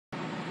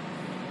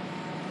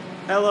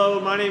Hello,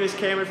 my name is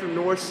Cameron from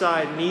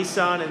Northside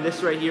Nissan, and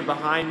this right here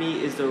behind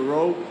me is the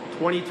Rogue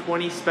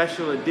 2020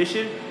 Special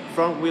Edition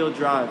front wheel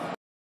drive.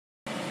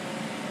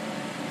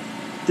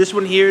 This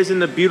one here is in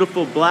the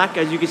beautiful black.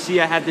 As you can see,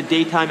 I have the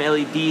daytime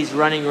LEDs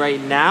running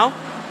right now.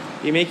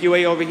 You make your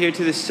way over here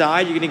to the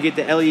side, you're gonna get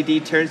the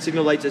LED turn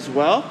signal lights as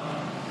well.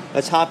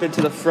 Let's hop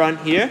into the front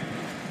here.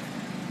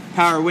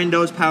 Power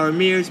windows, power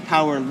mirrors,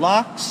 power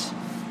locks.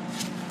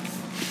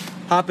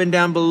 Hopping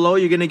down below,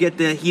 you're gonna get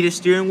the heated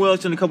steering wheel.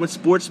 It's gonna come with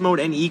sports mode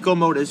and eco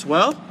mode as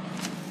well.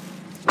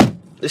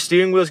 The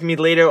steering wheel is gonna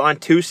be laid out on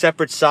two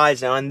separate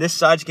sides. Now on this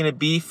side is gonna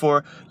be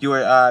for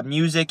your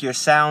music, your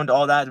sound,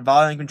 all that,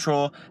 volume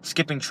control,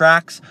 skipping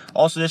tracks.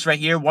 Also this right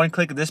here, one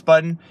click of this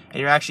button and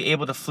you're actually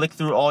able to flick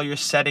through all your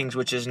settings,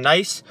 which is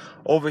nice.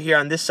 Over here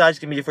on this side is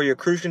gonna be for your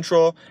cruise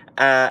control,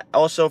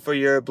 also for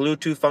your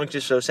Bluetooth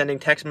functions, so sending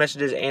text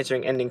messages,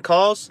 answering ending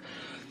calls.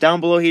 Down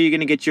below here, you're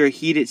gonna get your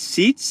heated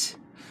seats.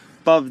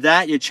 Above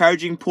that, your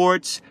charging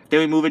ports. Then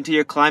we move into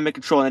your climate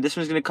control. Now this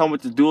one's gonna come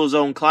with the dual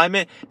zone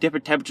climate,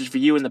 different temperatures for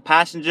you and the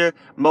passenger,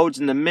 modes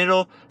in the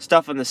middle,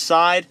 stuff on the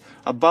side.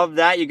 Above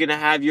that, you're gonna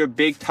have your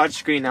big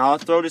touchscreen. Now I'll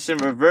throw this in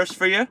reverse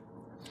for you.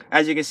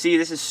 As you can see,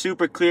 this is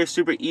super clear,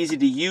 super easy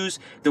to use.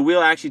 The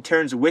wheel actually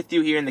turns with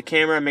you here in the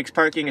camera, makes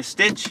parking a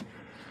stitch.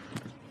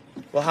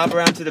 We'll hop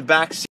around to the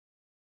back seat.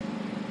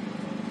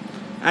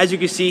 As you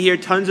can see here,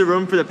 tons of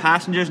room for the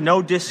passengers,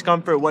 no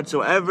discomfort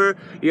whatsoever.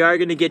 You are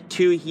gonna get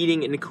two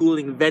heating and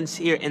cooling vents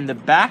here in the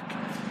back.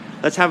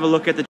 Let's have a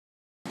look at the...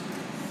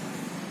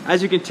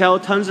 As you can tell,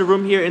 tons of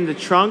room here in the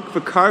trunk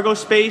for cargo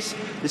space.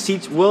 The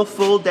seats will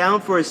fold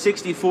down for a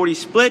 60-40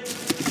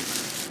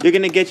 split. You're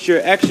gonna get your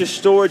extra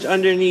storage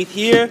underneath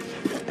here,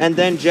 and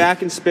then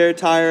jack and spare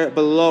tire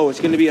below.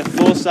 It's gonna be a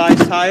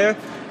full-size tire,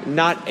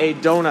 not a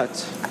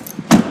donut.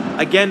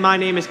 Again, my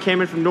name is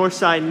Cameron from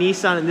Northside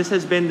Nissan, and this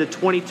has been the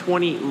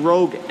 2020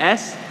 Rogue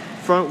S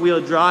front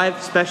wheel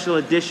drive special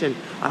edition.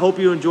 I hope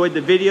you enjoyed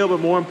the video, but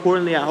more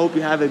importantly, I hope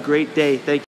you have a great day. Thank you.